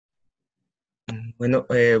Bueno,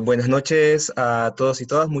 buenas noches a todos y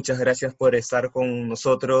todas. Muchas gracias por estar con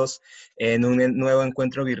nosotros en un nuevo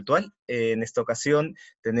encuentro virtual. En esta ocasión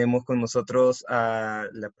tenemos con nosotros a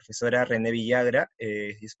la profesora Renée Villagra.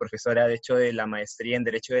 Es profesora, de hecho, de la maestría en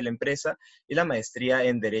Derecho de la Empresa y la maestría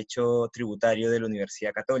en Derecho Tributario de la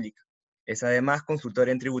Universidad Católica. Es además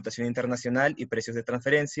consultora en tributación internacional y precios de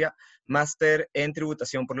transferencia, máster en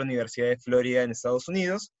tributación por la Universidad de Florida en Estados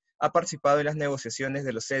Unidos. Ha participado en las negociaciones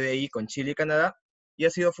de los CDI con Chile y Canadá y ha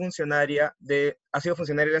sido funcionaria de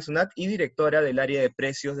la SUNAT y directora del área de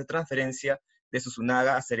precios de transferencia de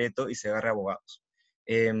Susunaga, Acereto y Segarra Abogados.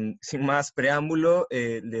 Sin más preámbulo,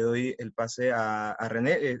 le doy el pase a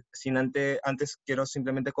René. Antes quiero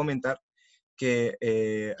simplemente comentar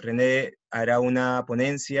que René hará una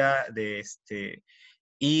ponencia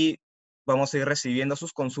y vamos a ir recibiendo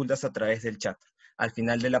sus consultas a través del chat. Al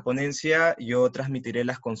final de la ponencia yo transmitiré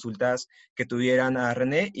las consultas que tuvieran a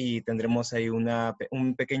René y tendremos ahí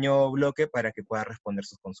un pequeño bloque para que pueda responder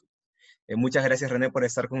sus consultas. Muchas gracias, René, por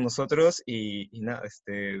estar con nosotros y nada,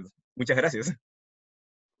 muchas gracias.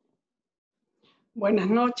 Buenas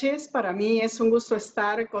noches, para mí es un gusto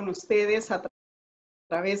estar con ustedes a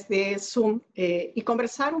través de Zoom y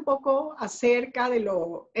conversar un poco acerca de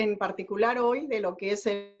en particular hoy, de lo que es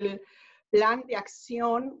el plan de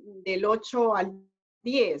acción del 8 al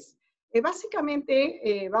 10.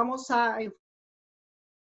 Básicamente vamos a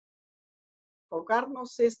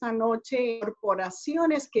enfocarnos esta noche en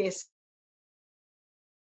corporaciones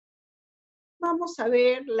vamos a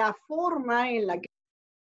ver la forma en la que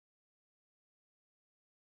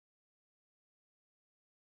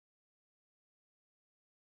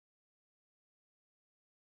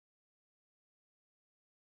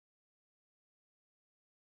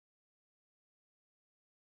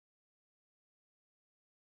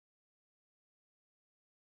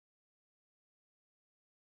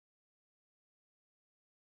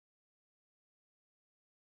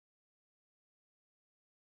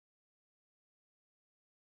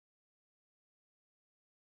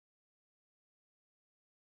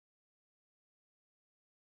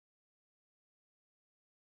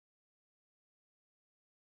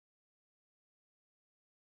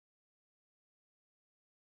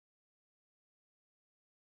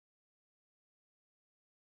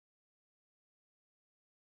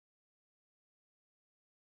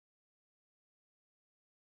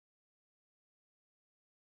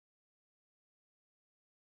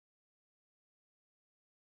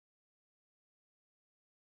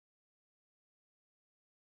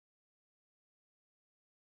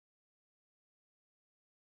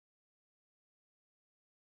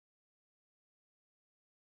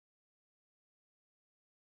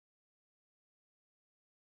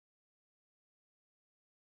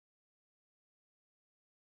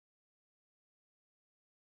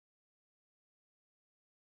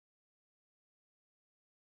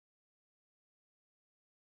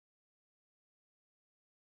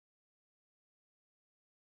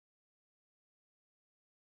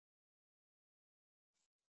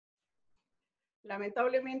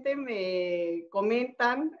lamentablemente me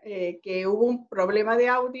comentan que hubo un problema de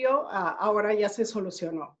audio, ahora ya se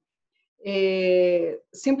solucionó.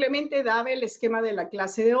 Simplemente daba el esquema de la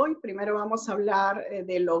clase de hoy. Primero vamos a hablar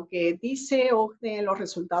de lo que dice o de los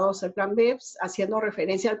resultados del plan BEPS, haciendo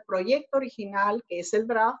referencia al proyecto original, que es el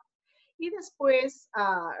draft, y después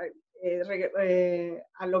a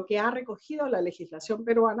lo que ha recogido la legislación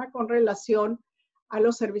peruana con relación a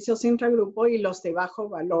los servicios intragrupo y los de bajo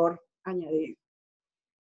valor añadido.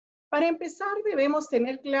 Para empezar, debemos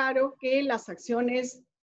tener claro que las acciones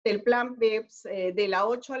del plan BEPS de la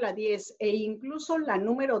 8 a la 10 e incluso la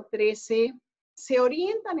número 13 se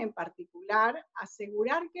orientan en particular a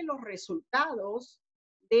asegurar que los resultados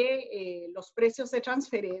de los precios de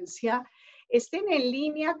transferencia estén en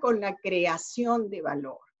línea con la creación de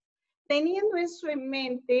valor. Teniendo eso en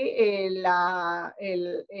mente, el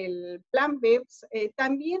plan BEPS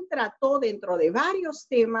también trató dentro de varios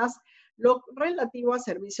temas lo relativo a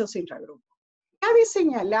servicios intragrupo. Cabe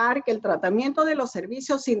señalar que el tratamiento de los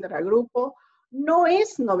servicios intragrupo no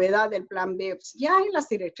es novedad del plan BEPS. Ya en las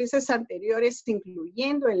directrices anteriores,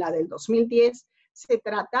 incluyendo en la del 2010, se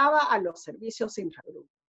trataba a los servicios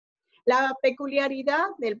intragrupo. La peculiaridad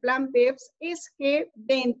del plan BEPS es que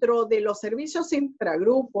dentro de los servicios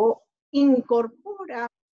intragrupo incorpora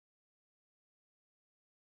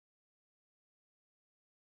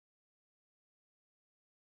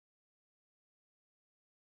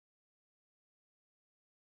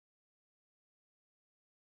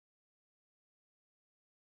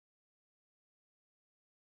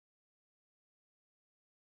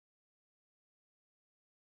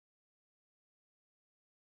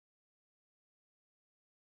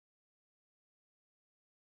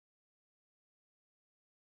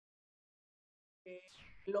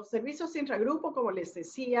Los servicios intragrupo, como les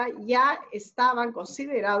decía, ya estaban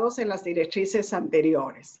considerados en las directrices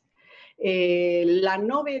anteriores. La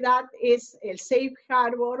novedad es el safe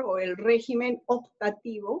harbor o el régimen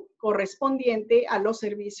optativo correspondiente a los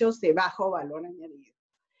servicios de bajo valor añadido.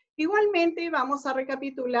 Igualmente, vamos a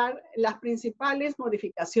recapitular las principales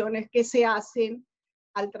modificaciones que se hacen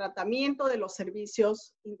al tratamiento de los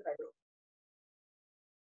servicios intragrupo.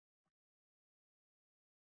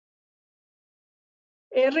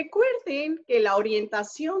 Recuerden que la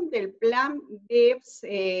orientación del plan BEPS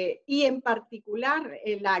y en particular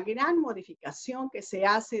la gran modificación que se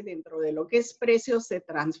hace dentro de lo que es precios de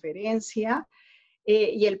transferencia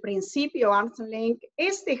y el principio arm's length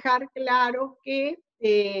es dejar claro que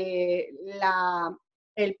el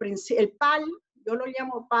PAL, yo lo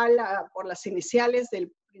llamo PAL por las iniciales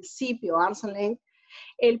del principio arm's length,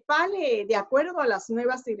 el PAL, de acuerdo a las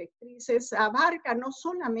nuevas directrices, abarca no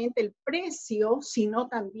solamente el precio, sino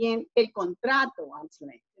también el contrato arm's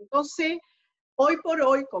length. Entonces, hoy por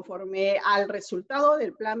hoy, conforme al resultado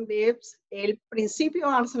del plan BEPS, el principio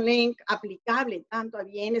arm's length aplicable tanto a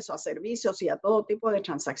bienes o a servicios y a todo tipo de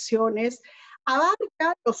transacciones,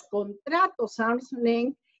 abarca los contratos arm's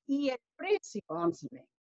length y el precio arm's length.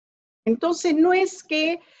 Entonces, no es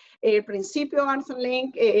que el principio arm's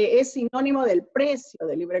length es sinónimo del precio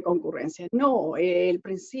de libre concurrencia. No, el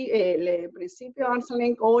principio arm's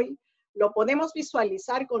length hoy lo podemos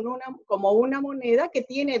visualizar como una moneda que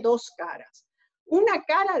tiene dos caras. Una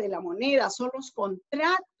cara de la moneda son los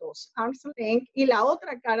contratos arm's length y la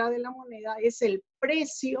otra cara de la moneda es el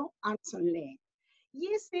precio arm's length. Y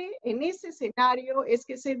en ese escenario es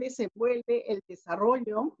que se desenvuelve el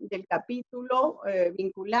desarrollo del capítulo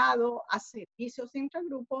vinculado a servicios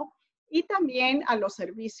intragrupo y también a los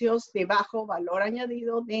servicios de bajo valor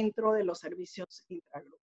añadido dentro de los servicios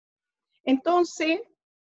intragrupo. Entonces,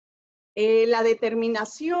 la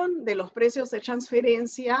determinación de los precios de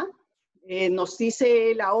transferencia, nos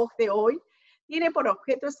dice la OCDE hoy, tiene por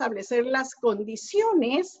objeto establecer las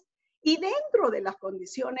condiciones y dentro de las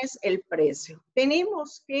condiciones el precio.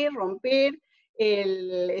 Tenemos que romper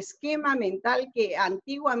el esquema mental que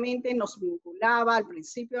antiguamente nos vinculaba al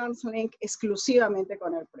principio arm's length exclusivamente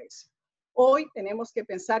con el precio. Hoy tenemos que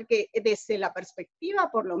pensar que desde la perspectiva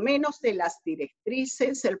por lo menos de las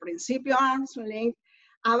directrices, el principio arm's length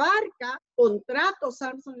abarca contratos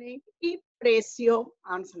arm's length y precio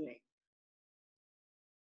arm's length.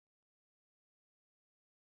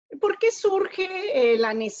 ¿Por qué surge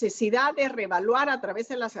la necesidad de reevaluar a través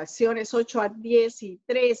de las acciones 8 a 10 y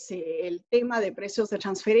 13 el tema de precios de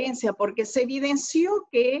transferencia? Porque se evidenció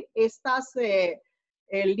que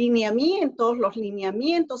los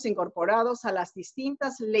lineamientos incorporados a las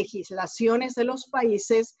distintas legislaciones de los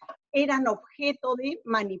países eran objeto de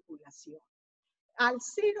manipulación. Al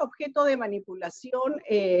ser objeto de manipulación,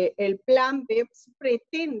 el plan BEPS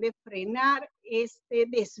pretende frenar este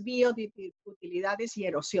desvío de utilidades y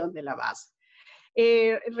erosión de la base.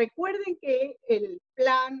 Recuerden que el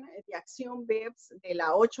plan de acción BEPS de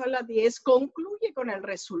la 8 a la 10 concluye con el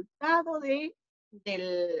resultado del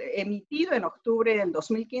emitido en octubre del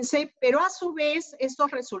 2015, pero a su vez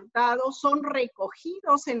estos resultados son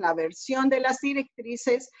recogidos en la versión de las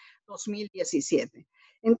directrices 2017.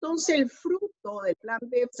 Entonces, el fruto del plan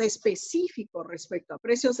BEPS específico respecto a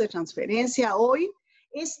precios de transferencia hoy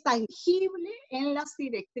es tangible en las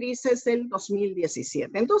directrices del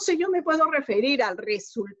 2017. Entonces, yo me puedo referir al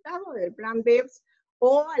resultado del plan BEPS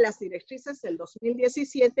o a las directrices del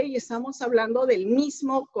 2017 y estamos hablando del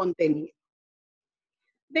mismo contenido.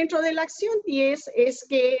 Dentro de la acción 10 es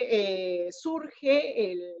que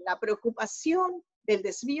surge la preocupación del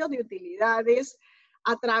desvío de utilidades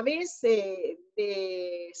a través de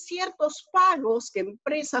ciertos pagos que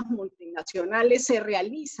empresas multinacionales se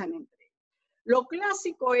realizan entre ellos. Lo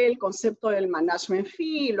clásico es el concepto del management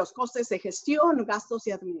fee, los costes de gestión, gastos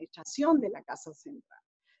de administración de la casa central.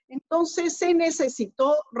 Entonces se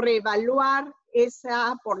necesitó reevaluar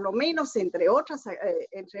esa, por lo menos entre otras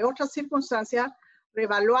circunstancias,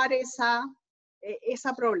 reevaluar esa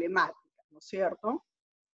problemática, ¿no es cierto?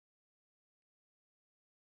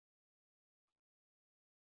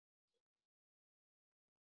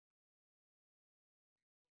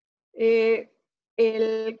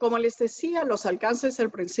 Como les decía, los alcances del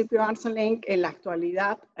principio arm's length en la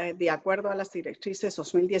actualidad, de acuerdo a las directrices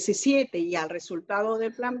 2017 y al resultado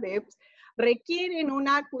del plan BEPS, requieren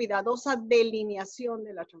una cuidadosa delineación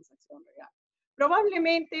de la transacción real.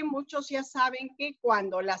 Probablemente muchos ya saben que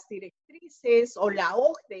cuando las directrices o la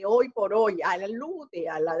OCDE hoy por hoy alude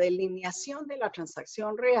a la delineación de la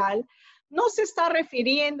transacción real, no se está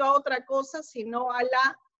refiriendo a otra cosa sino a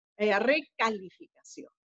la recalificación.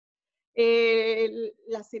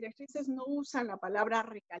 Las directrices no usan la palabra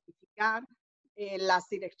recalificar. Las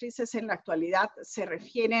directrices en la actualidad se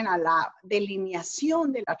refieren a la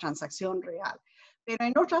delineación de la transacción real. Pero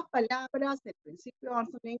en otras palabras, el principio de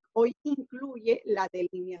arm's length hoy incluye la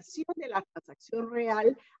delineación de la transacción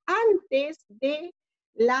real antes de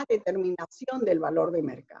la determinación del valor de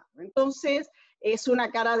mercado. Entonces, es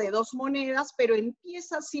una cara de dos monedas, pero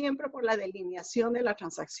empieza siempre por la delineación de la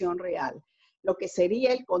transacción real, lo que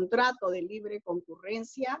sería el contrato de libre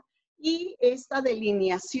concurrencia, y esta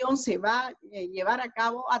delineación se va a llevar a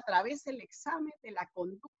cabo a través del examen de la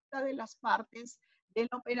conducta de las partes de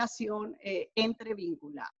la operación entre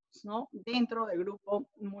vinculados, ¿no? Dentro del grupo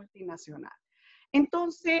multinacional.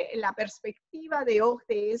 Entonces, la perspectiva de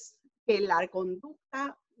OCDE es que la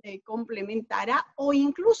conducta complementará o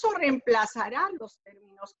incluso reemplazará los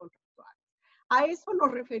términos contractuales. A eso nos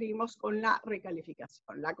referimos con la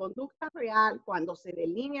recalificación. La conducta real, cuando se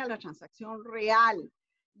delinea la transacción real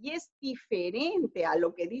y es diferente a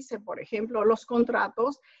lo que dice, por ejemplo, los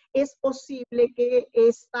contratos, es posible que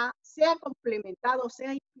ésta sea complementada o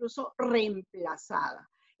sea incluso reemplazada.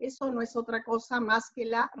 Eso no es otra cosa más que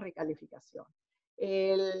la recalificación.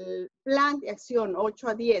 El plan de acción 8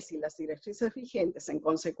 a 10 y las directrices vigentes, en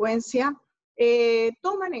consecuencia,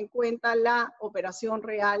 toman en cuenta la operación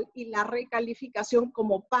real y la recalificación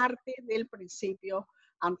como parte del principio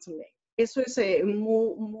arm's length. Eso es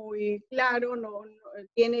muy claro,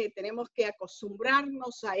 tenemos que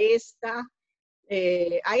acostumbrarnos a este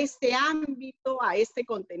ámbito, a este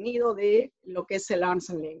contenido de lo que es el arm's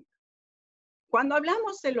length. Cuando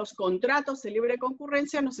hablamos de los contratos de libre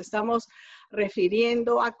concurrencia, nos estamos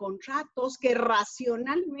refiriendo a contratos que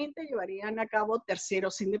racionalmente llevarían a cabo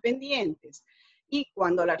terceros independientes. Y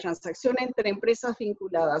cuando la transacción entre empresas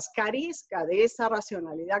vinculadas carezca de esa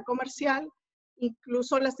racionalidad comercial,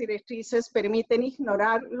 incluso las directrices permiten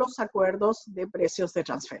ignorar los acuerdos de precios de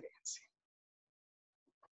transferencia.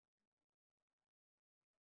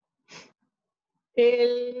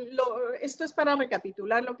 Esto es para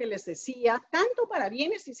recapitular lo que les decía, tanto para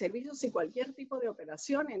bienes y servicios y cualquier tipo de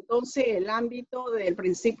operación. Entonces, el ámbito del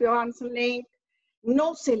principio arm's length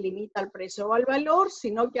no se limita al precio o al valor,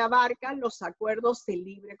 sino que abarca los acuerdos de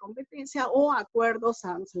libre competencia o acuerdos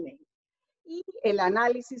arm's length. Y el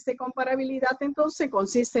análisis de comparabilidad, entonces,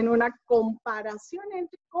 consiste en una comparación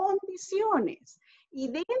entre condiciones. Y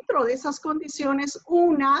dentro de esas condiciones,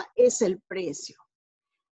 una es el precio.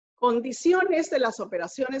 Condiciones de las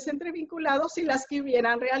operaciones entre vinculados y las que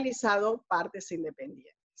hubieran realizado partes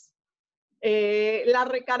independientes. La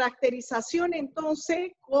recaracterización,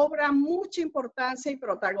 entonces, cobra mucha importancia y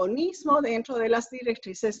protagonismo dentro de las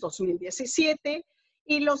directrices 2017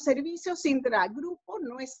 y los servicios intragrupo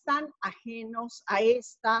no están ajenos a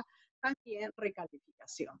esta también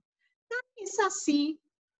recalificación. Es así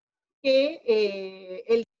que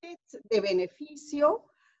el test de beneficio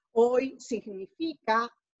hoy significa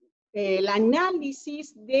el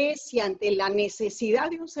análisis de si ante la necesidad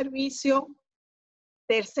de un servicio,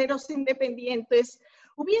 terceros independientes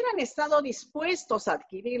hubieran estado dispuestos a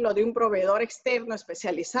adquirirlo de un proveedor externo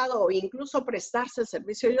especializado o incluso prestarse el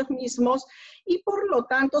servicio ellos mismos y por lo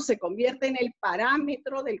tanto se convierte en el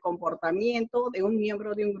parámetro del comportamiento de un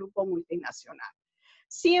miembro de un grupo multinacional.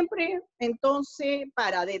 Siempre, entonces,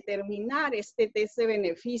 para determinar este test de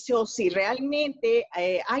beneficio, si realmente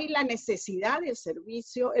hay la necesidad del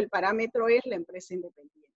servicio, el parámetro es la empresa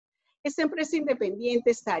independiente. Esta empresa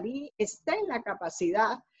independiente está en la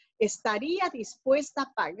capacidad, estaría dispuesta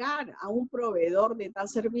a pagar a un proveedor de tal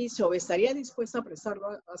servicio o estaría dispuesta a prestarlo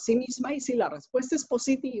a sí misma, y si la respuesta es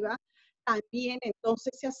positiva, también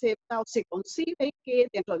entonces se acepta o se concibe que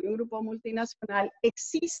dentro de un grupo multinacional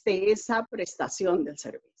existe esa prestación del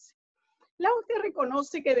servicio. La OCDE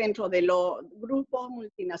reconoce que dentro de los grupos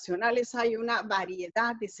multinacionales hay una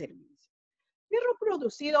variedad de servicios. He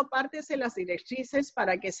reproducido partes de las directrices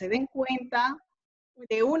para que se den cuenta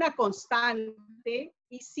de una constante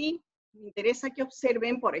y sí me interesa que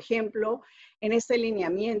observen, por ejemplo, en este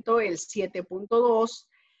lineamiento, el 7.2,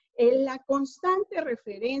 en la constante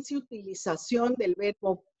referencia y utilización del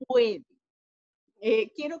verbo puede.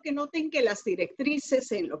 Quiero que noten que las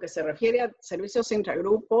directrices en lo que se refiere a servicios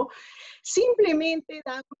intragrupo simplemente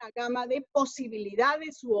dan una gama de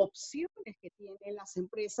posibilidades u opciones que tienen las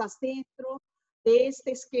empresas dentro de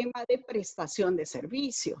este esquema de prestación de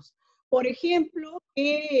servicios. Por ejemplo,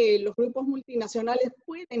 que los grupos multinacionales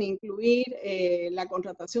pueden incluir la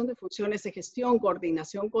contratación de funciones de gestión,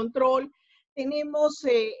 coordinación, control. Tenemos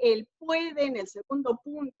el puede en el segundo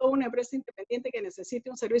punto, una empresa independiente que necesite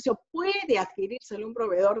un servicio puede adquirirse un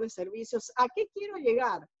proveedor de servicios. ¿A qué quiero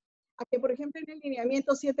llegar? a que, por ejemplo, en el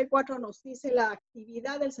lineamiento 7.4 nos dice la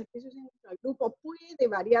actividad del servicio intragrupo puede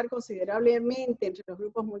variar considerablemente entre los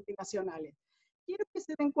grupos multinacionales. Quiero que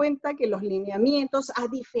se den cuenta que los lineamientos, a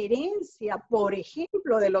diferencia, por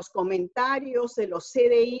ejemplo, de los comentarios de los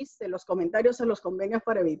CDIs, de los comentarios a los convenios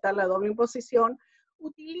para evitar la doble imposición,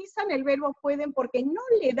 utilizan el verbo pueden porque no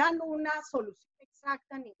le dan una solución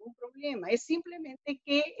exacta a ningún problema. Es simplemente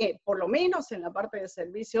que, por lo menos en la parte de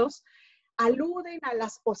servicios, aluden a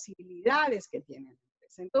las posibilidades que tienen.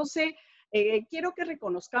 Entonces, quiero que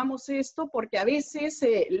reconozcamos esto porque a veces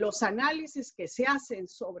los análisis que se hacen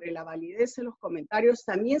sobre la validez de los comentarios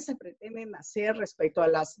también se pretenden hacer respecto a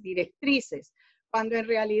las directrices, cuando en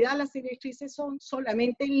realidad las directrices son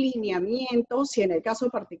solamente lineamientos y en el caso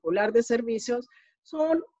particular de servicios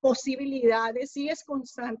son posibilidades y es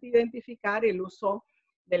constante identificar el uso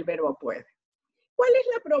del verbo puede. ¿Cuál es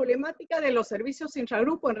la problemática de los servicios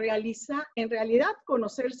intragrupo? En realidad,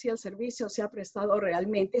 conocer si el servicio se ha prestado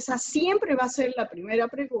realmente. Esa siempre va a ser la primera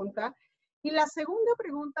pregunta. Y la segunda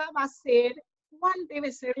pregunta va a ser, ¿cuál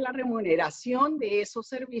debe ser la remuneración de esos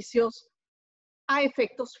servicios a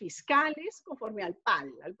efectos fiscales conforme al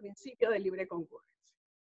PAL, al principio de libre concurrencia?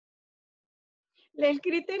 El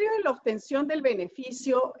criterio de la obtención del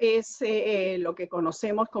beneficio es lo que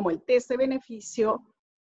conocemos como el test de beneficio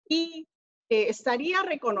y estaría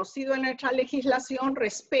reconocido en nuestra legislación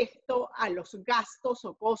respecto a los gastos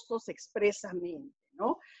o costos expresamente,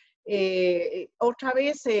 ¿no? Otra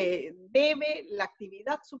vez, debe la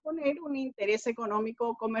actividad suponer un interés económico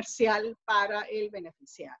o comercial para el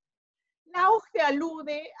beneficiario. La OCDE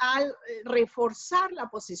alude al reforzar la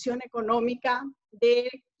posición económica de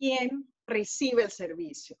quien recibe el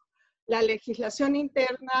servicio. La legislación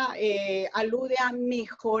interna alude a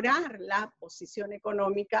mejorar la posición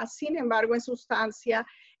económica, sin embargo, en sustancia,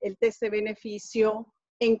 el test de beneficio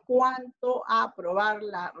en cuanto a probar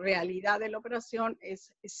la realidad de la operación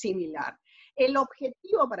es similar. El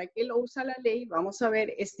objetivo para que lo usa la ley, vamos a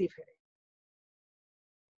ver, es diferente.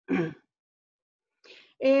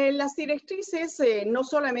 Las directrices, no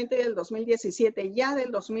solamente del 2017, ya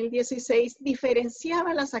del 2016,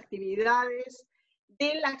 diferenciaban las actividades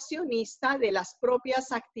del accionista de las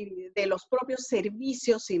propias actividades, de los propios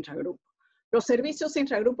servicios intragrupo. Los servicios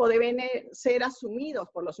intragrupo deben ser asumidos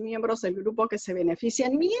por los miembros del grupo que se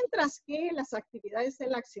benefician, mientras que las actividades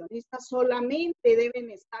del accionista solamente deben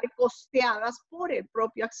estar costeadas por el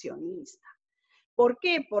propio accionista. ¿Por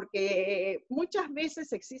qué? Porque muchas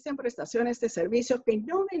veces existen prestaciones de servicios que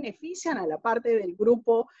no benefician a la parte del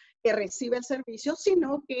grupo que recibe el servicio,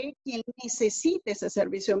 sino que quien necesita ese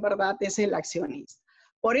servicio en verdad es el accionista.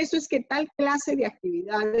 Por eso es que tal clase de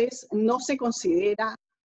actividades no se considera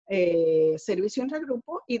servicio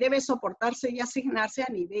intragrupo y debe soportarse y asignarse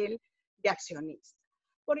a nivel de accionista.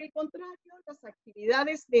 Por el contrario, las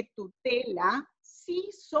actividades de tutela sí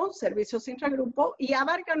son servicios intragrupo y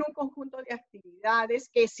abarcan un conjunto de actividades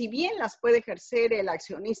que, si bien las puede ejercer el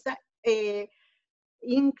accionista,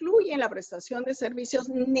 incluyen la prestación de servicios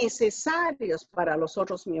necesarios para los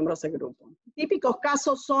otros miembros del grupo. Típicos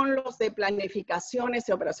casos son los de planificaciones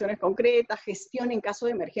de operaciones concretas, gestión en caso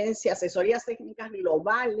de emergencia, asesorías técnicas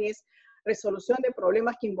globales, resolución de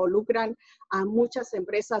problemas que involucran a muchas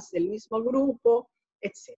empresas del mismo grupo,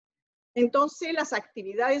 etc. Entonces, las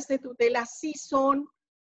actividades de tutela sí son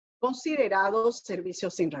considerados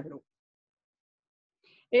servicios intragrupo.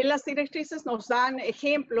 Las directrices nos dan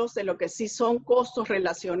ejemplos de lo que sí son costos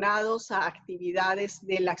relacionados a actividades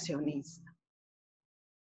del accionista.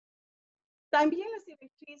 También las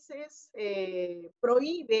directrices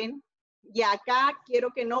prohíben, y acá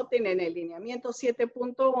quiero que noten en el lineamiento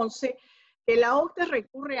 7.11, que la OCDE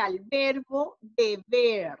recurre al verbo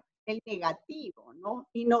deber, el negativo, ¿no?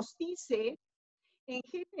 Y nos dice, en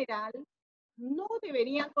general, no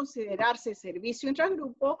deberían considerarse servicio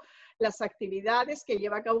intragrupo las actividades que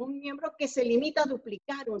lleva a cabo un miembro que se limita a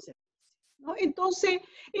duplicar un servicio, ¿no? Entonces,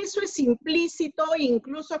 eso es implícito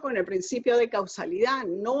incluso con el principio de causalidad.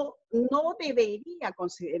 No debería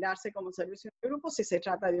considerarse como servicio intragrupo si se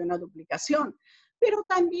trata de una duplicación. Pero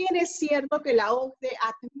también es cierto que la OCDE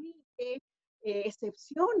admite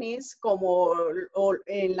excepciones como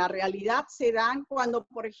en la realidad se dan cuando,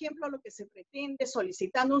 por ejemplo, lo que se pretende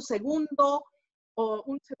solicitando un segundo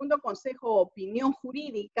consejo o opinión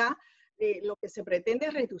jurídica, lo que se pretende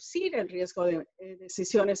es reducir el riesgo de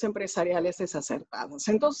decisiones empresariales desacertadas.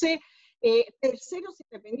 Entonces, terceros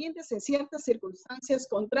independientes en ciertas circunstancias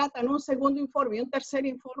contratan un segundo informe y un tercer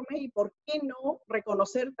informe, y por qué no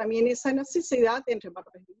reconocer también esa necesidad entre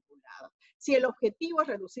partes vinculadas. Si el objetivo es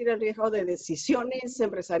reducir el riesgo de decisiones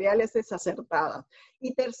empresariales desacertadas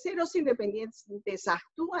y terceros independientes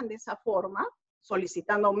actúan de esa forma,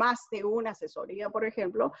 solicitando más de una asesoría, por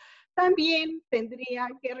ejemplo, también tendría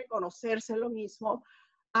que reconocerse lo mismo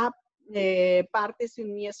a partes de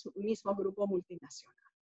un mismo grupo multinacional.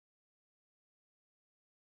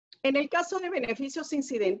 En el caso de beneficios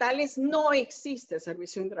incidentales no existe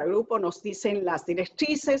servicio intragrupo, nos dicen las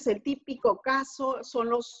directrices. El típico caso son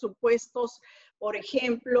los supuestos, por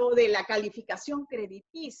ejemplo, de la calificación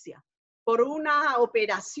crediticia por una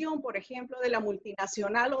operación, por ejemplo, de la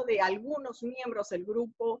multinacional o de algunos miembros del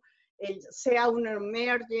grupo, sea un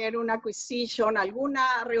merger, una acquisition,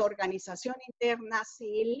 alguna reorganización interna, se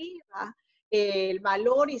eleva el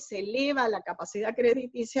valor y se eleva la capacidad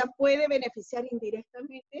crediticia, puede beneficiar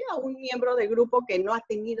indirectamente a un miembro del grupo que no ha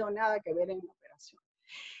tenido nada que ver en la operación.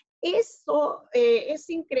 Eso,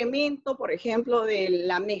 ese incremento, por ejemplo, de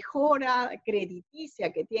la mejora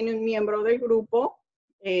crediticia que tiene un miembro del grupo,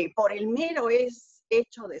 por el mero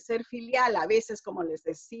hecho de ser filial, a veces, como les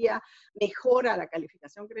decía, mejora la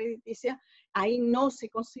calificación crediticia, ahí no se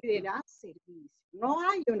considera servicio. No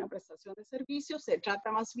hay una prestación de servicio, se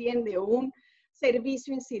trata más bien de un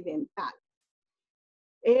servicio incidental.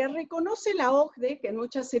 Reconoce la OCDE que en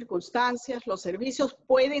muchas circunstancias los servicios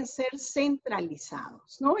pueden ser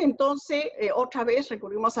centralizados, ¿no? Entonces, otra vez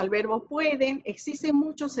recurrimos al verbo pueden. Existen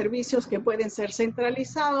muchos servicios que pueden ser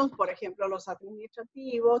centralizados, por ejemplo, los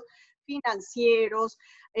administrativos, financieros,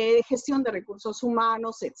 gestión de recursos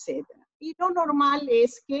humanos, etc. Y lo normal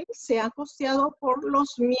es que sea costeado por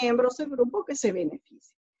los miembros del grupo que se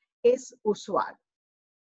beneficien. Es usual.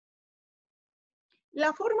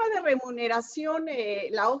 La forma de remuneración,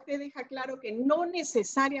 la OCDE deja claro que no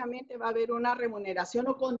necesariamente va a haber una remuneración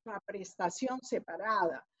o contraprestación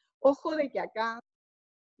separada. Ojo de que acá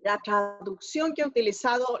la traducción que ha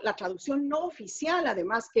utilizado, la traducción no oficial,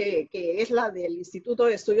 además que es la del Instituto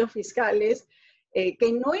de Estudios Fiscales,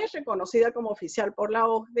 que no es reconocida como oficial por la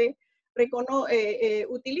OCDE,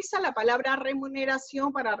 utiliza la palabra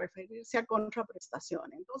remuneración para referirse a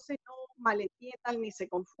contraprestación. Entonces no malentiendan ni se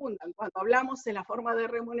confundan. Cuando hablamos de la forma de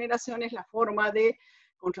remuneración es la forma de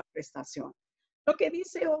contraprestación. Lo que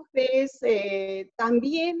dice OCDE es,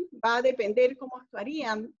 también va a depender cómo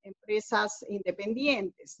actuarían empresas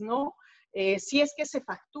independientes, ¿no? Si es que se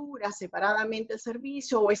factura separadamente el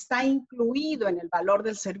servicio o está incluido en el valor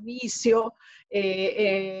del servicio,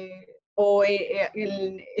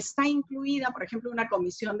 está incluida, por ejemplo, una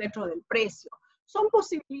comisión dentro del precio. Son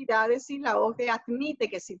posibilidades y la OCDE admite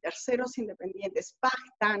que si terceros independientes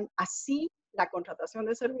pactan así la contratación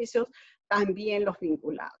de servicios, también los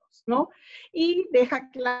vinculados, ¿no? Y deja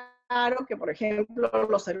claro que, por ejemplo,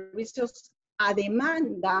 los servicios a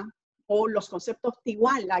demanda o los conceptos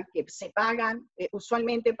Tiguala que se pagan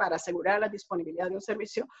usualmente para asegurar la disponibilidad de un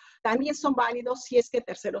servicio, también son válidos si es que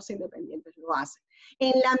terceros independientes lo hacen.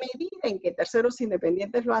 En la medida en que terceros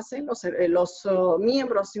independientes lo hacen, los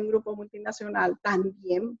miembros de un grupo multinacional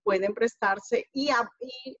también pueden prestarse y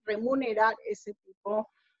remunerar ese tipo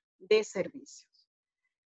de servicios.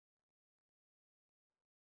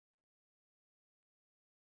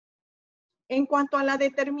 En cuanto a la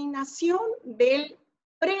determinación del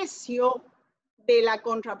precio de la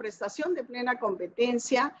contraprestación de plena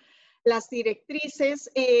competencia, las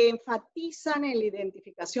directrices enfatizan en la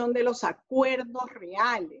identificación de los acuerdos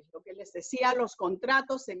reales, lo que les decía, los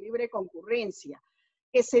contratos de libre concurrencia,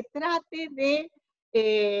 que se trate de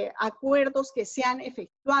acuerdos que se han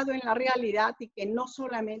efectuado en la realidad y que no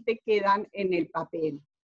solamente quedan en el papel.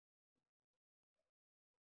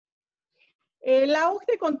 La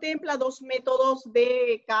OCDE contempla dos métodos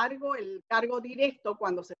de cargo, el cargo directo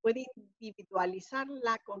cuando se puede individualizar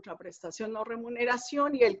la contraprestación o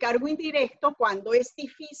remuneración y el cargo indirecto cuando es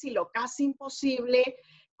difícil o casi imposible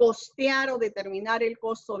costear o determinar el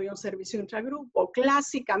costo de un servicio intragrupo.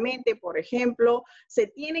 Clásicamente, por ejemplo, se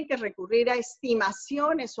tienen que recurrir a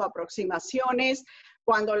estimaciones o aproximaciones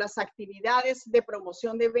cuando las actividades de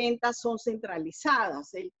promoción de ventas son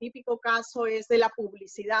centralizadas. El típico caso es de la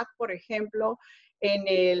publicidad, por ejemplo, en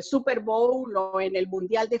el Super Bowl o en el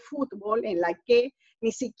Mundial de Fútbol, en la que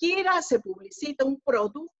ni siquiera se publicita un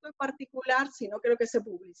producto en particular, sino que lo que se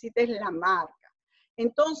publicita es la marca.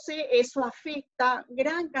 Entonces, eso afecta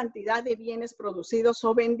gran cantidad de bienes producidos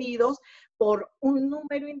o vendidos por un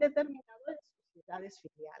número indeterminado de sociedades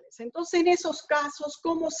filiales. Entonces, en esos casos,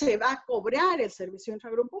 ¿cómo se va a cobrar el servicio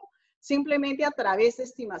intragrupo? Simplemente a través de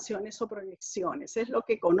estimaciones o proyecciones. Es lo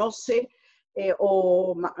que conoce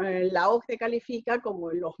la OCDE califica como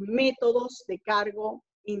los métodos de cargo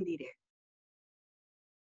indirecto.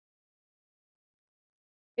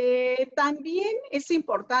 También es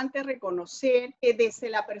importante reconocer que desde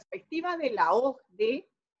la perspectiva de la OCDE,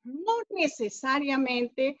 no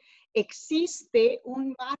necesariamente existe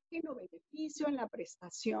un margen o beneficio en la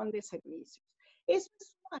prestación de servicios. Eso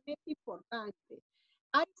es sumamente importante.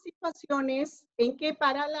 Hay situaciones en que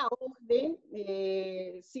para la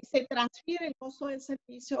OCDE, si se transfiere el costo del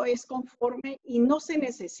servicio es conforme y no se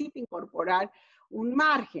necesita incorporar un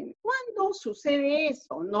margen. ¿Cuándo sucede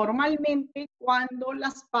eso? Normalmente cuando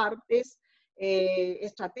las partes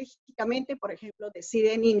estratégicamente, por ejemplo,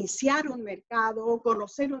 deciden iniciar un mercado,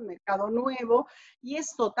 conocer un mercado nuevo, y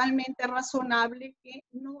es totalmente razonable que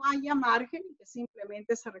no haya margen y que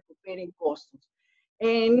simplemente se recuperen costos.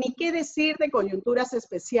 Ni qué decir de coyunturas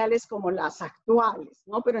especiales como las actuales,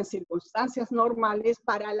 ¿no? Pero en circunstancias normales,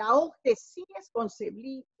 para la OCDE sí es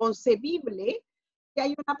concebible que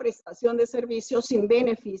haya una prestación de servicios sin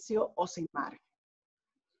beneficio o sin margen.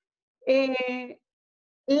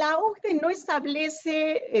 La OCDE no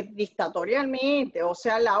establece dictatorialmente, o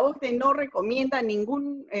sea, la OCDE no recomienda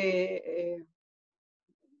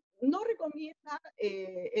no recomienda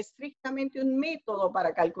estrictamente un método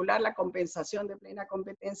para calcular la compensación de plena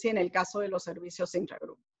competencia en el caso de los servicios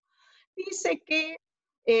intragrupo. Dice que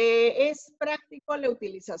es práctico la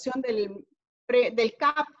utilización del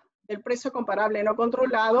CAP, del precio comparable no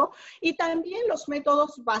controlado, y también los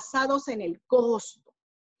métodos basados en el costo.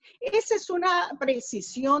 Esa es una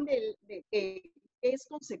precisión que es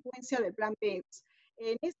consecuencia del plan BEPS.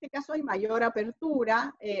 En este caso hay mayor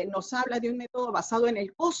apertura, nos habla de un método basado en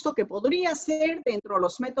el costo que podría ser dentro de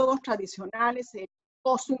los métodos tradicionales el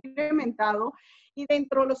costo incrementado y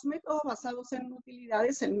dentro de los métodos basados en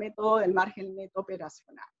utilidades el método del margen neto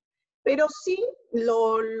operacional. Pero sí,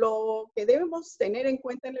 lo que debemos tener en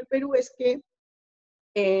cuenta en el Perú es que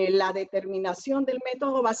la determinación del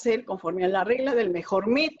método va a ser conforme a la regla del mejor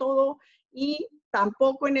método y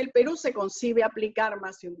tampoco en el Perú se concibe aplicar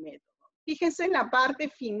más de un método. Fíjense en la parte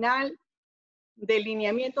final del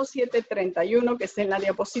lineamiento 731 que está en la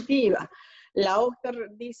diapositiva. La OCDE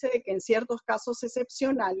dice de que en ciertos casos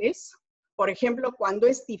excepcionales, por ejemplo, cuando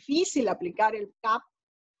es difícil aplicar el CAP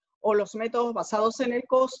o los métodos basados en el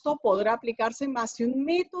costo, podrá aplicarse más de un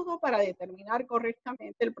método para determinar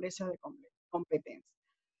correctamente el precio de competencia.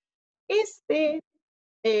 Este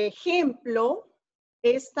ejemplo,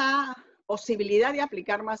 esta posibilidad de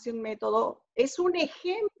aplicar más de un método, es un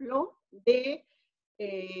ejemplo de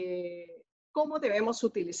cómo debemos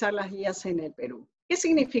utilizar las guías en el Perú. ¿Qué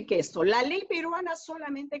significa esto? La ley peruana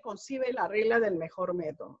solamente concibe la regla del mejor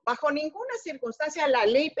método. Bajo ninguna circunstancia la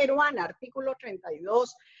ley peruana, artículo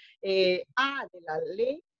 32A de la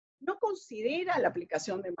ley, no considera la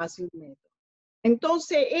aplicación de más de un método.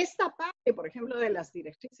 Entonces, esta parte, por ejemplo, de las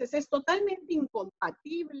directrices es totalmente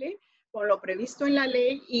incompatible con lo previsto en la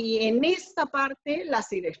ley y en esta parte las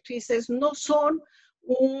directrices no son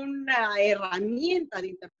una herramienta de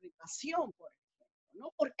interpretación, por ejemplo,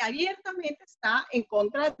 ¿no? Porque abiertamente está en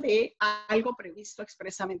contra de algo previsto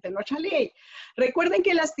expresamente en nuestra ley. Recuerden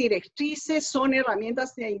que las directrices son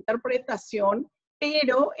herramientas de interpretación,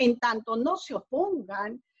 pero en tanto no se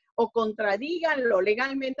opongan o contradigan lo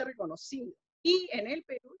legalmente reconocido. Y en el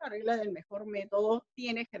Perú la regla del mejor método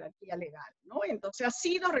tiene jerarquía legal, ¿no? Entonces ha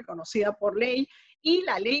sido reconocida por ley y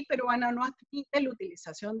la ley peruana no admite la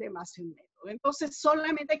utilización de más de un método. Entonces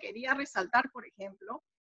solamente quería resaltar, por ejemplo,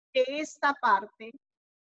 que esta parte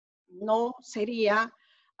no sería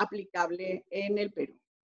aplicable en el Perú.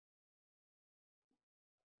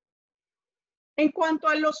 En cuanto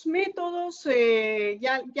a los métodos,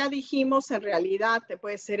 ya dijimos, en realidad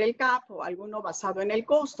puede ser el CAP o alguno basado en el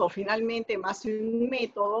costo, finalmente más de un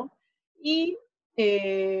método. Y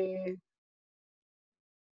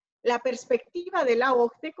la perspectiva de la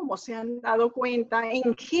OCDE, como se han dado cuenta,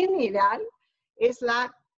 en general es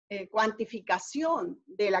la cuantificación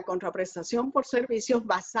de la contraprestación por servicios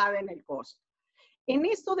basada en el costo. En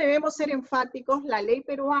esto debemos ser enfáticos, la ley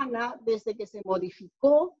peruana, desde que se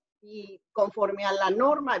modificó y conforme a la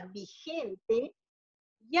norma vigente,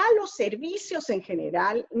 ya los servicios en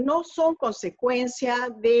general no son consecuencia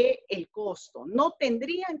del costo, no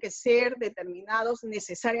tendrían que ser determinados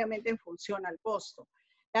necesariamente en función al costo.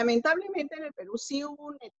 Lamentablemente en el Perú sí hubo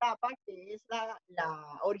una etapa que es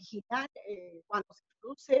la original, cuando se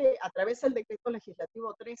produce a través del decreto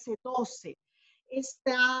legislativo 1312,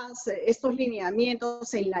 estos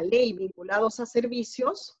lineamientos en la ley vinculados a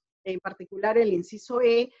servicios, en particular el inciso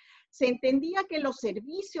E, se entendía que los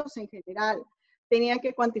servicios en general tenían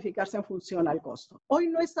que cuantificarse en función al costo. Hoy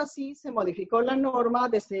no es así, se modificó la norma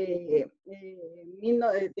desde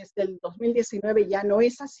el 2019, ya no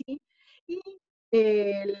es así, y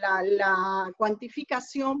la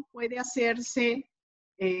cuantificación puede hacerse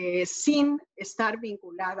sin estar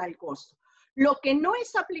vinculada al costo. Lo que no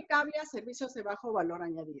es aplicable a servicios de bajo valor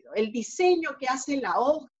añadido. El diseño que hace la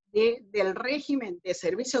OCDE del régimen de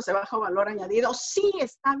servicios de bajo valor añadido sí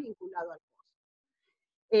está vinculado al costo.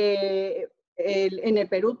 En el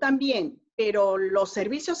Perú también, pero los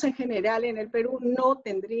servicios en general en el Perú no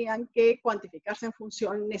tendrían que cuantificarse en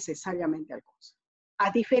función necesariamente al costo,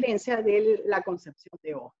 a diferencia de la concepción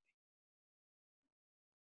de OCDE.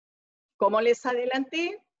 Como les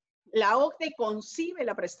adelanté, la OCDE concibe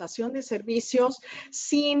la prestación de servicios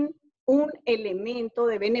sin un elemento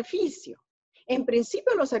de beneficio. En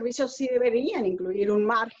principio, los servicios sí deberían incluir un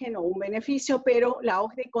margen o un beneficio, pero la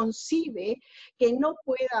OCDE concibe que no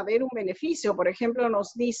puede haber un beneficio. Por ejemplo,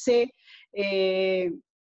 nos dice,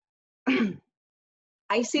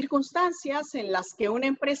 hay circunstancias en las que una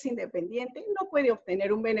empresa independiente no puede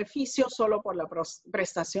obtener un beneficio solo por la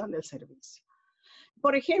prestación del servicio.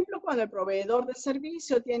 Por ejemplo, cuando el proveedor de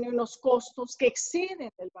servicio tiene unos costos que exceden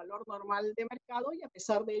el valor normal de mercado y a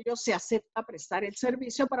pesar de ello se acepta prestar el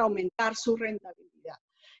servicio para aumentar su rentabilidad.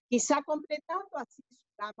 Quizá completando así su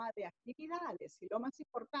gama de actividades. Y lo más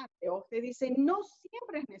importante, OCDE dice, no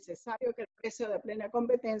siempre es necesario que el precio de plena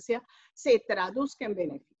competencia se traduzca en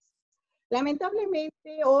beneficios.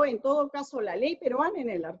 Lamentablemente, o en todo caso, la ley peruana en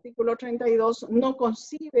el artículo 32 no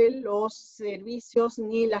concibe los servicios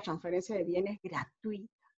ni la transferencia de bienes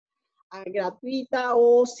gratuita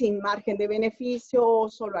o sin margen de beneficio o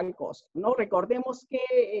solo al costo, ¿no? Recordemos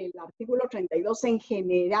que el artículo 32 en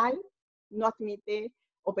general no admite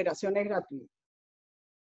operaciones gratuitas.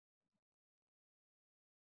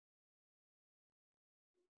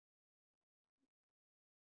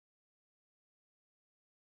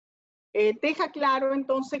 Deja claro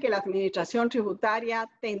entonces que la administración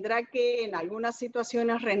tributaria tendrá que en algunas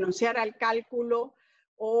situaciones renunciar al cálculo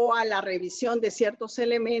o a la revisión de ciertos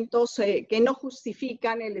elementos que no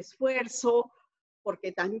justifican el esfuerzo,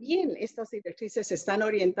 porque también estas directrices están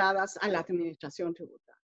orientadas a la administración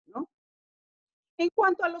tributaria, ¿no? En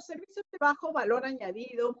cuanto a los servicios de bajo valor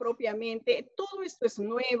añadido propiamente, todo esto es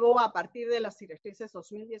nuevo a partir de las directrices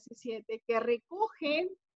 2017 que recogen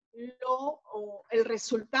el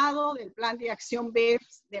resultado del plan de acción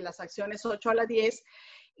BEPS de las acciones 8 a la 10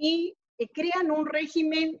 y crean un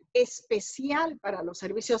régimen especial para los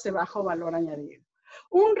servicios de bajo valor añadido.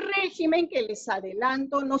 Un régimen que les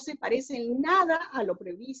adelanto no se parece en nada a lo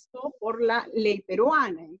previsto por la ley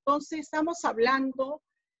peruana. Entonces estamos hablando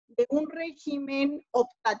de un régimen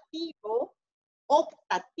optativo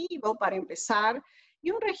para empezar, y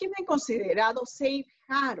un régimen considerado safe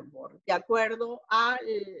harbor, de acuerdo a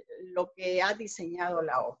lo que ha diseñado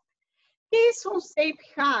la OCDE. ¿Qué es un safe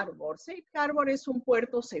harbor? Safe harbor es un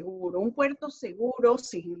puerto seguro. Un puerto seguro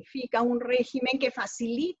significa un régimen que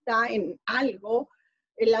facilita en algo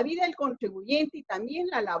en la vida del contribuyente y también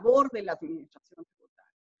la labor de la administración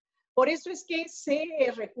tributaria. Por eso es que se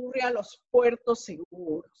recurre a los puertos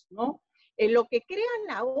seguros, ¿no? Lo que crea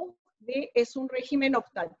la OCDE es un régimen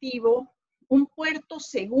optativo, un puerto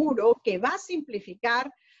seguro que va a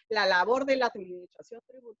simplificar la labor de la administración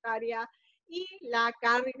tributaria y la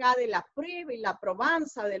carga de la prueba y la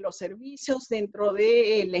probanza de los servicios dentro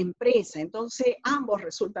de la empresa. Entonces, ambos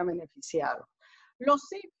resultan beneficiados. Los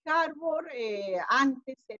safe harbor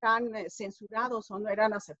antes eran censurados o no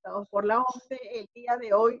eran aceptados por la OCDE. El día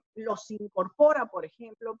de hoy los incorpora, por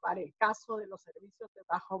ejemplo, para el caso de los servicios de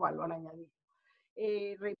bajo valor añadido.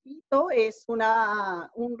 Repito, es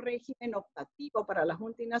un régimen optativo para las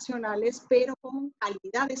multinacionales, pero con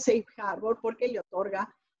calidad de safe harbor porque le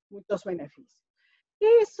otorga muchos beneficios.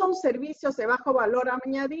 ¿Qué son servicios de bajo valor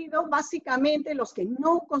añadido? Básicamente los que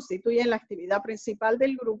no constituyen la actividad principal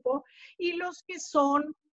del grupo y los que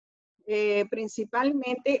son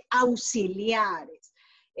principalmente auxiliares.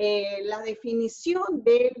 La definición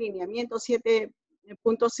del lineamiento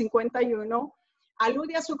 7.51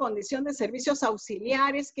 alude a su condición de servicios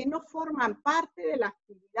auxiliares que no forman parte de la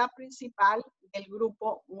actividad principal del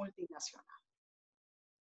grupo multinacional.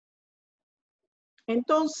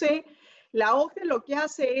 Entonces, la OCDE lo que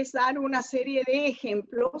hace es dar una serie de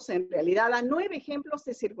ejemplos, en realidad da 9 ejemplos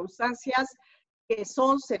de circunstancias que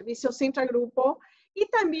son servicios intragrupo y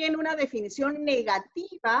también una definición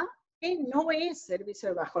negativa que no es servicio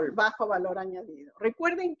de bajo valor añadido.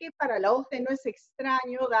 Recuerden que para la OCDE no es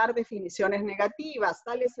extraño dar definiciones negativas.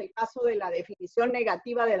 Tal es el caso de la definición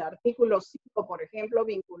negativa del artículo 5, por ejemplo,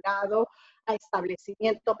 vinculado a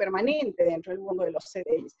establecimiento permanente dentro del mundo de los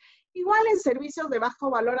CDIs. Igual en servicios de bajo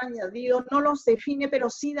valor añadido no los define, pero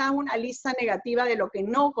sí da una lista negativa de lo que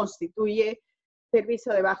no constituye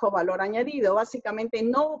servicio de bajo valor añadido. Básicamente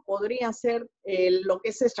no podría ser lo que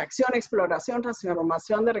es extracción, exploración,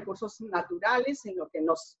 transformación de recursos naturales, en lo que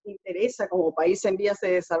nos interesa como país en vías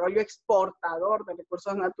de desarrollo exportador de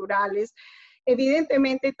recursos naturales,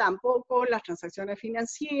 Evidentemente tampoco las transacciones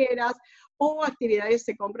financieras o actividades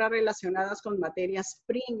de compra relacionadas con materias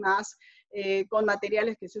primas, con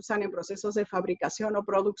materiales que se usan en procesos de fabricación o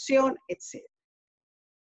producción, etc.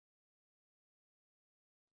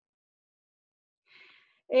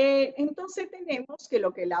 Entonces tenemos que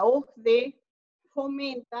lo que la OCDE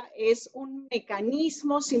fomenta es un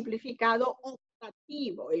mecanismo simplificado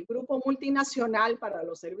optativo. El grupo multinacional para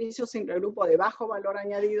los servicios intragrupo de bajo valor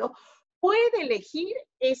añadido puede elegir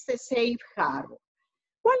este safe harbor.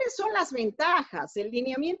 ¿Cuáles son las ventajas? El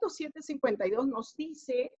lineamiento 752 nos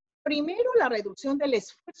dice, primero, la reducción del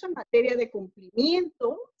esfuerzo en materia de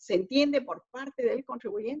cumplimiento, se entiende por parte del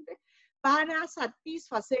contribuyente, para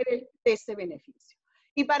satisfacer este beneficio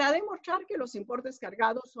y para demostrar que los importes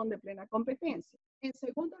cargados son de plena competencia. En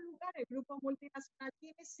segundo lugar, el grupo multinacional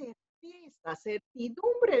tiene certeza,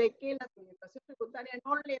 certidumbre de que la administración tributaria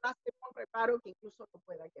no le va a hacer un reparo que incluso lo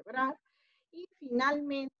pueda quebrar. Y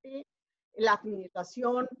finalmente, la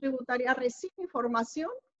administración tributaria recibe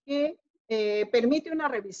información que permite una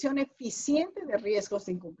revisión eficiente de riesgos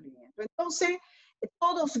de incumplimiento. Entonces,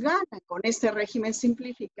 todos ganan con este régimen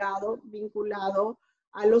simplificado vinculado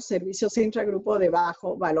a los servicios intragrupo de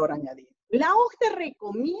bajo valor añadido. La OCDE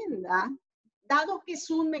recomienda, dado que es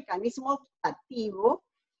un mecanismo optativo,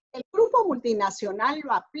 el grupo multinacional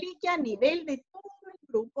lo aplique a nivel de todo el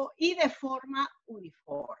grupo y de forma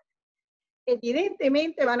uniforme.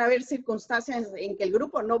 Evidentemente van a haber circunstancias en que el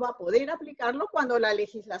grupo no va a poder aplicarlo cuando la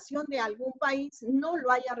legislación de algún país no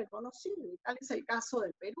lo haya reconocido. Y tal es el caso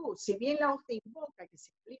del Perú. Si bien la OCDE invoca que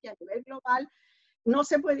se aplique a nivel global, no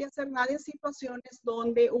se puede hacer nada en situaciones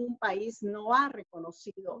donde un país no ha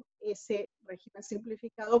reconocido ese régimen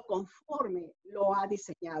simplificado conforme lo ha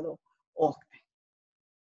diseñado OCDE.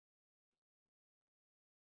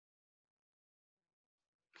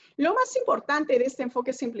 Lo más importante de este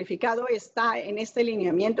enfoque simplificado está en este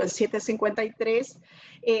lineamiento, el 753,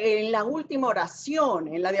 en la última oración,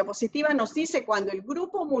 en la diapositiva nos dice cuando el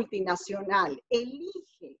grupo multinacional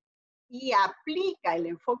elige y aplica el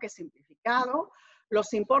enfoque simplificado,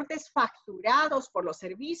 los importes facturados por los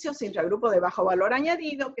servicios intragrupo de bajo valor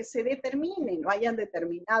añadido que se determinen o hayan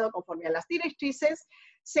determinado conforme a las directrices,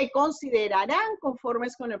 se considerarán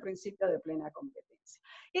conformes con el principio de plena competencia.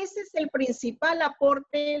 Ese es el principal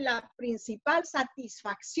aporte, la principal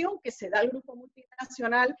satisfacción que se da al grupo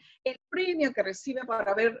multinacional, el premio que recibe por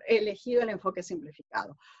haber elegido el enfoque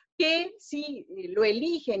simplificado. Que si lo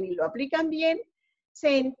eligen y lo aplican bien,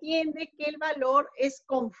 se entiende que el valor es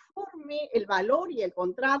conforme, el valor y el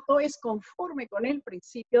contrato es conforme con el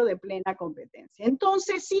principio de plena competencia.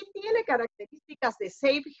 Entonces, sí tiene características de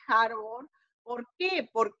safe harbor. ¿Por qué?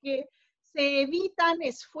 Porque se evitan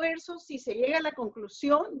esfuerzos si se llega a la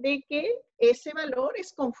conclusión de que ese valor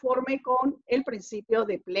es conforme con el principio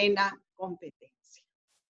de plena competencia.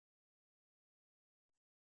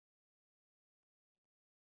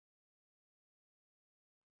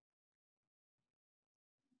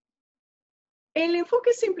 El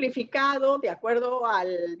enfoque simplificado, de acuerdo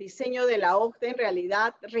al diseño de la OCDE, en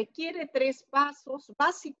realidad requiere 3 pasos.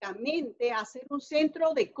 Básicamente, hacer un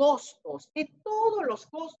centro de costos, de todos los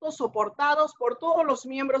costos soportados por todos los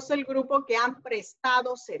miembros del grupo que han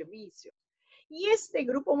prestado servicios. Y este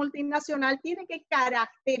grupo multinacional tiene que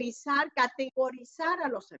caracterizar, categorizar a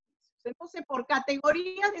los servicios. Entonces, por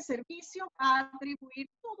categoría de servicio va a atribuir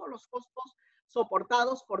todos los costos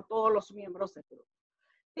soportados por todos los miembros del grupo.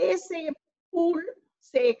 Ese pool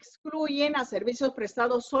se excluyen a servicios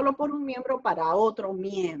prestados solo por un miembro para otro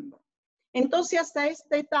miembro. Entonces, hasta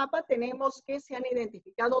esta etapa tenemos que se han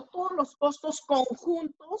identificado todos los costos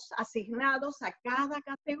conjuntos asignados a cada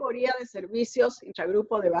categoría de servicios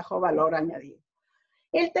intragrupo de bajo valor añadido.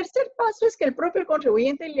 El tercer paso es que el propio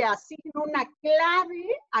contribuyente le asigna una clave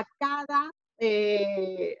a cada,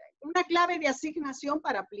 una clave de asignación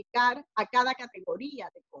para aplicar a cada categoría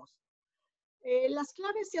de costos. Las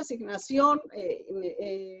claves de asignación,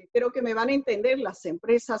 creo que me van a entender las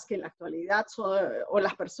empresas que en la actualidad o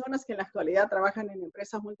las personas que en la actualidad trabajan en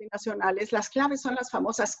empresas multinacionales. Las claves son las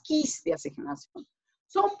famosas keys de asignación.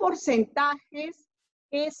 Son porcentajes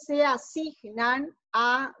que se asignan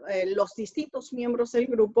a los distintos miembros del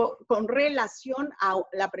grupo con relación a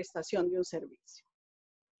la prestación de un servicio.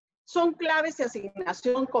 Son claves de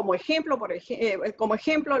asignación como ejemplo,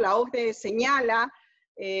 la OCDE señala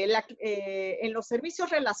en los servicios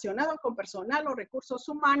relacionados con personal o recursos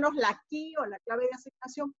humanos, la key o la clave de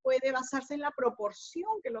asignación puede basarse en la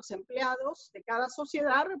proporción que los empleados de cada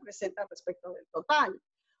sociedad representan respecto del total.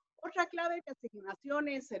 Otra clave de asignación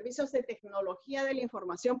en servicios de tecnología de la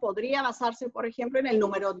información podría basarse, por ejemplo, en el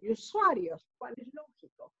número de usuarios, cual es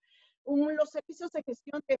lógico. Los servicios de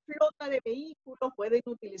gestión de flota de vehículos pueden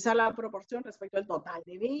utilizar la proporción respecto al total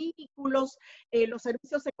de vehículos. Los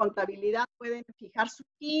servicios de contabilidad pueden fijar su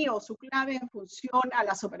key o su clave en función a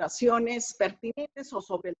las operaciones pertinentes o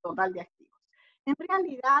sobre el total de activos. En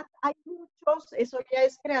realidad hay muchos, eso ya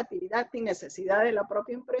es creatividad y necesidad de la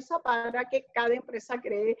propia empresa para que cada empresa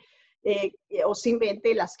cree o se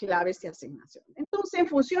invente las claves de asignación. Entonces, en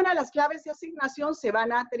función a las claves de asignación se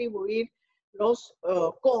van a atribuir los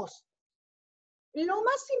costos. Lo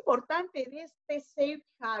más importante de este Safe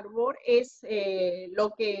Harbor es lo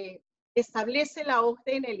que establece la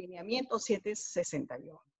OCDE en el lineamiento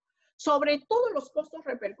 761. Sobre todos los costos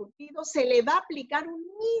repercutidos se le va a aplicar un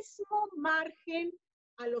mismo margen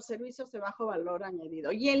a los servicios de bajo valor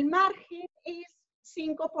añadido. Y el margen es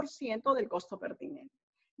 5% del costo pertinente.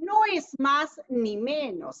 No es más ni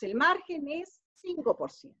menos, el margen es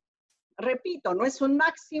 5%. Repito, no es un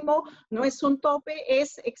máximo, no es un tope,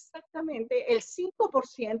 es exactamente el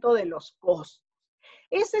 5% de los costos.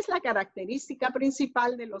 Esa es la característica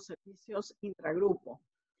principal de los servicios intragrupo.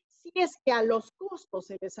 Si es que a los costos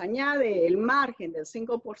se les añade el margen del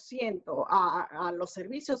 5% a los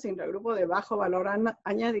servicios intragrupo de bajo valor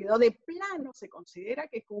añadido, de plano se considera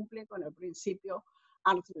que cumplen con el principio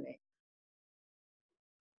arm's length.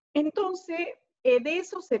 Entonces, de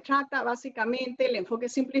eso se trata básicamente el enfoque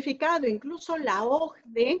simplificado. Incluso la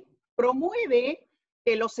OCDE promueve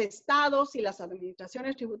que los estados y las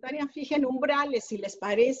administraciones tributarias fijen umbrales si les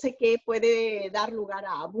parece que puede dar lugar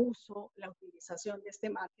a abuso la utilización de este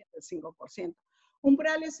margen del 5%.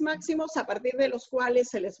 Umbrales máximos a partir de los cuales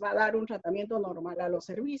se les va a dar un tratamiento normal a los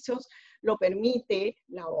servicios, lo permite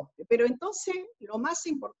la OCDE. Pero entonces, lo más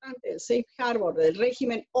importante del Safe Harbor, del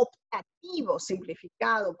régimen optativo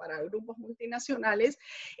simplificado para grupos multinacionales,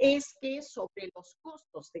 es que sobre los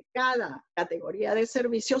costos de cada categoría de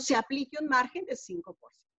servicios se aplique un margen de 5%.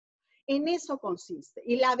 En eso consiste.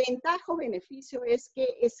 Y la ventaja o beneficio es que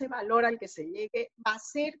ese valor al que se llegue va a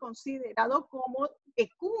ser considerado como que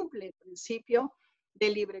cumple el principio de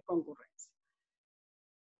libre concurrencia.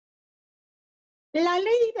 La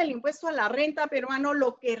ley del impuesto a la renta peruano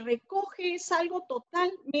lo que recoge es algo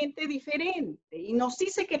totalmente diferente y nos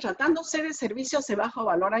dice que tratándose de servicios de bajo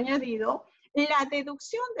valor añadido, la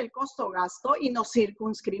deducción del costo-gasto, y nos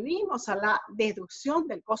circunscribimos a la deducción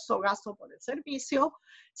del costo-gasto por el servicio,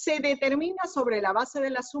 se determina sobre la base de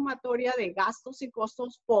la sumatoria de gastos y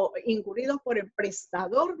costos incurridos por el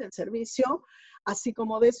prestador del servicio, así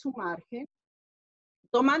como de su margen,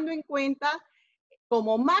 tomando en cuenta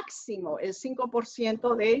como máximo el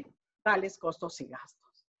 5% de tales costos y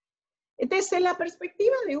gastos. Desde la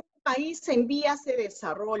perspectiva de un país en vías de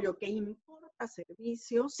desarrollo que importa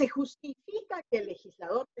servicios, se justifica que el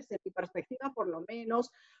legislador, desde mi perspectiva por lo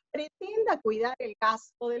menos, pretenda cuidar el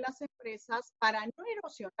gasto de las empresas para no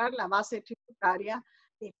erosionar la base tributaria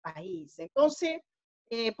del país. Entonces,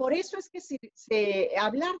 por eso es que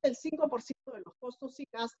hablar del 5% de los costos y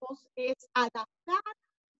gastos es adaptar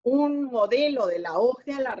un modelo de la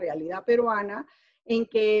OCDE a la realidad peruana, en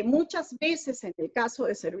que muchas veces en el caso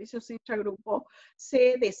de servicios intragrupo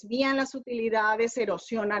se desvían las utilidades, se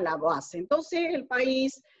erosiona la base. Entonces el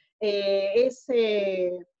país es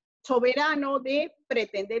soberano de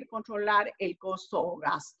pretender controlar el costo o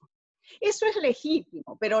gasto. Eso es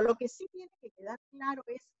legítimo, pero lo que sí tiene que quedar claro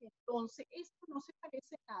es que entonces esto no se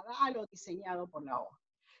parece nada a lo diseñado por la OCDE.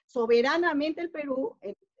 Soberanamente el Perú,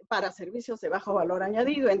 para servicios de bajo valor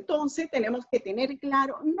añadido, entonces tenemos que tener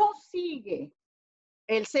claro, no sigue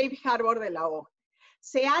el Safe Harbor de la OCDE.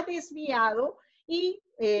 Se ha desviado y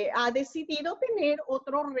ha decidido tener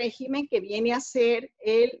otro régimen que viene a ser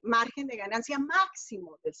el margen de ganancia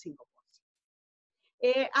máximo del 5%.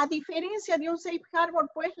 A diferencia de un Safe Harbor,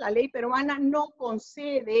 pues la ley peruana no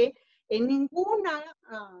concede ningún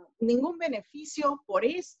beneficio por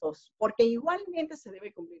estos, porque igualmente se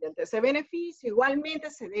debe cumplir el tercer beneficio, igualmente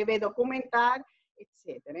se debe documentar,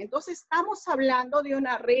 etc. Entonces estamos hablando de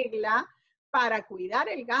una regla para cuidar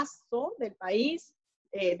el gasto del país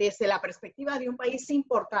desde la perspectiva de un país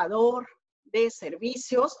importador de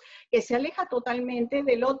servicios que se aleja totalmente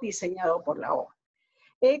de lo diseñado por la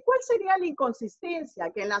OCDE. ¿Cuál sería la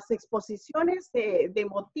inconsistencia? Que en las exposiciones de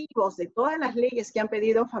motivos de todas las leyes que han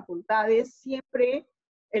pedido facultades, siempre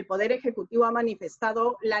el Poder Ejecutivo ha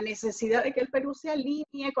manifestado la necesidad de que el Perú se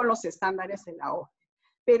alinee con los estándares de la OCDE.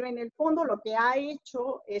 Pero en el fondo lo que ha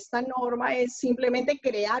hecho esta norma es simplemente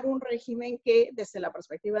crear un régimen que desde la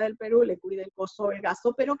perspectiva del Perú le cuide el costo del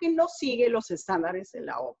gasto, pero que no sigue los estándares de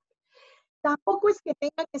la OCDE. Tampoco es que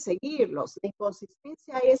tenga que seguirlos, la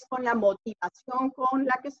inconsistencia es con la motivación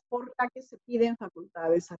por la que se piden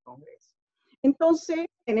facultades al Congreso. Entonces,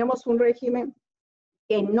 tenemos un régimen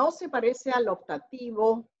que no se parece al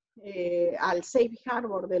optativo, al safe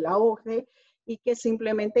harbor de la OCDE, y que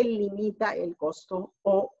simplemente limita el costo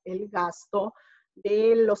o el gasto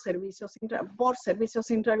de los servicios por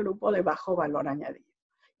servicios intragrupo de bajo valor añadido.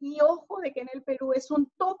 Y ojo de que en el Perú es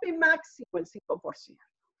un tope máximo el 5%.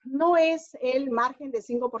 No es el margen de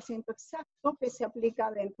 5% exacto que se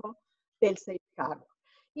aplica dentro del safe harbor.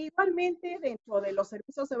 Igualmente, dentro de los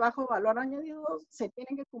servicios de bajo valor añadido, se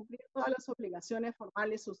tienen que cumplir todas las obligaciones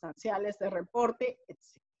formales, sustanciales de reporte,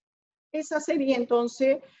 etc. Esa sería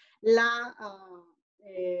entonces el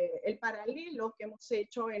paralelo que hemos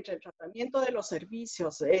hecho entre el tratamiento de los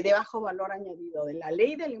servicios de bajo valor añadido de la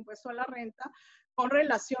ley del impuesto a la renta con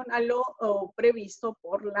relación a lo previsto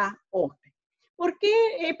por la OCDE. ¿Por qué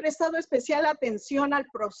he prestado especial atención al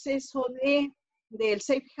proceso del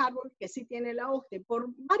safe harbor que sí tiene la OCDE? Por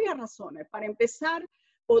varias razones. Para empezar,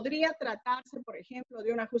 podría tratarse, por ejemplo,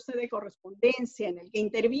 de un ajuste de correspondencia en el que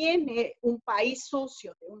interviene un país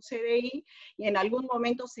socio de un CDI y en algún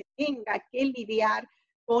momento se tenga que lidiar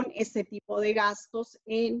con este tipo de gastos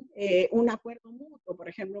en un acuerdo mutuo, por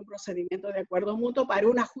ejemplo, un procedimiento de acuerdo mutuo para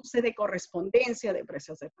un ajuste de correspondencia de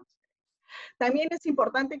precios de transferencia. También es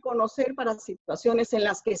importante conocer para situaciones en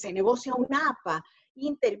las que se negocia un APA,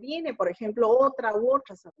 interviene, por ejemplo, otra u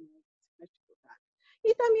otras administraciones tributarias.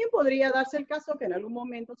 Y también podría darse el caso que en algún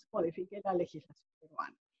momento se modifique la legislación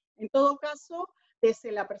peruana. En todo caso,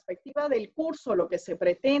 desde la perspectiva del curso, lo que se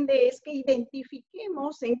pretende es que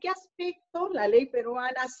identifiquemos en qué aspecto la ley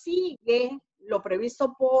peruana sigue lo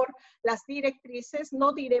previsto por las directrices,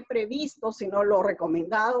 no diré previsto, sino lo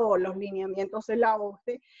recomendado o los lineamientos de la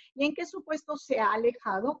OCDE, y en qué supuesto se ha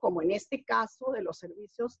alejado, como en este caso, de los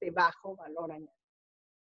servicios de bajo valor añadido.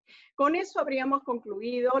 Con eso habríamos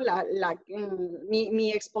concluido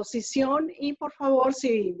mi exposición y por favor,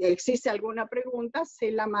 si existe alguna pregunta,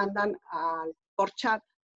 se la mandan por chat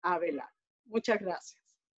a Abelardo. Muchas gracias.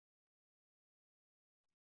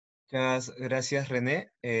 Muchas gracias,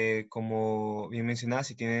 René. Como bien mencionaba,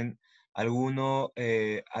 si tienen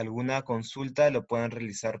alguna consulta, lo pueden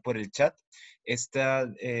realizar por el chat. Esta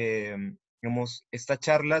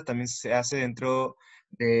charla también se hace dentro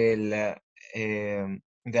de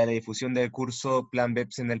la difusión del curso Plan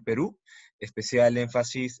BEPS en el Perú, especial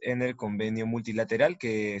énfasis en el convenio multilateral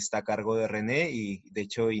que está a cargo de René y de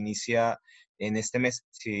hecho inicia en este mes.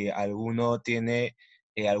 Si alguno tiene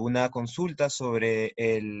alguna consulta sobre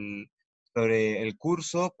el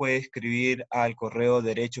curso, puede escribir al correo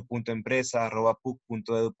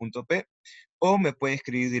derecho.empresa@puc.edu.p o me puede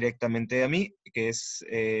escribir directamente a mí, que es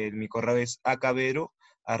mi correo es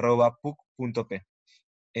acabero@puc.p.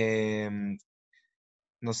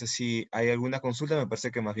 No sé si hay alguna consulta, me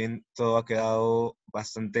parece que más bien todo ha quedado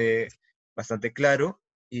bastante claro.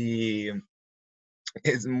 Y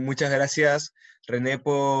muchas gracias, René,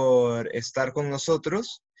 por estar con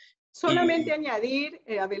nosotros. Solamente añadir,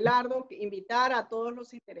 Abelardo, invitar a todos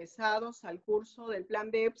los interesados al curso del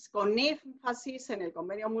Plan BEPS con énfasis en el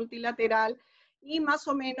convenio multilateral y más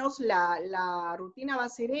o menos la rutina va a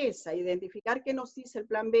ser esa, identificar qué nos dice el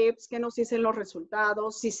Plan BEPS, qué nos dicen los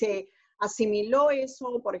resultados, si se asimiló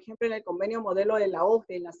eso, por ejemplo, en el convenio modelo de la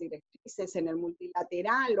OCDE, en las directrices, en el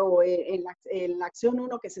multilateral o en la acción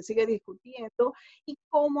 1 que se sigue discutiendo, y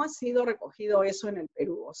cómo ha sido recogido eso en el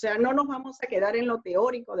Perú. O sea, no nos vamos a quedar en lo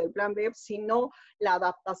teórico del Plan BEPS, sino la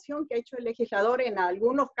adaptación que ha hecho el legislador en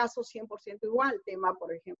algunos casos 100% igual, tema,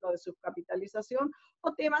 por ejemplo, de subcapitalización,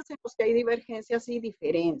 o temas en los que hay divergencias y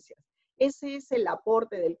diferencias. Ese es el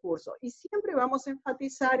aporte del curso. Y siempre vamos a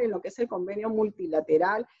enfatizar en lo que es el convenio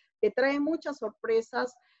multilateral, que trae muchas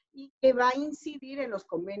sorpresas y que va a incidir en los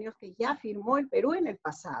convenios que ya firmó el Perú en el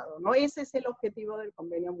pasado, ¿no? Ese es el objetivo del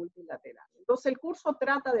convenio multilateral. Entonces, el curso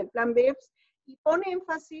trata del Plan BEPS y pone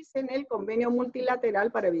énfasis en el convenio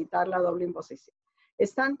multilateral para evitar la doble imposición.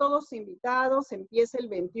 Están todos invitados, empieza el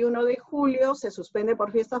 21 de julio, se suspende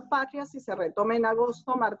por fiestas patrias y se retoma en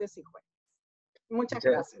agosto, martes y jueves. Muchas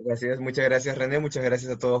gracias. Muchas gracias, René. Muchas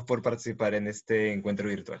gracias a todos por participar en este encuentro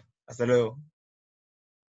virtual. Hasta luego.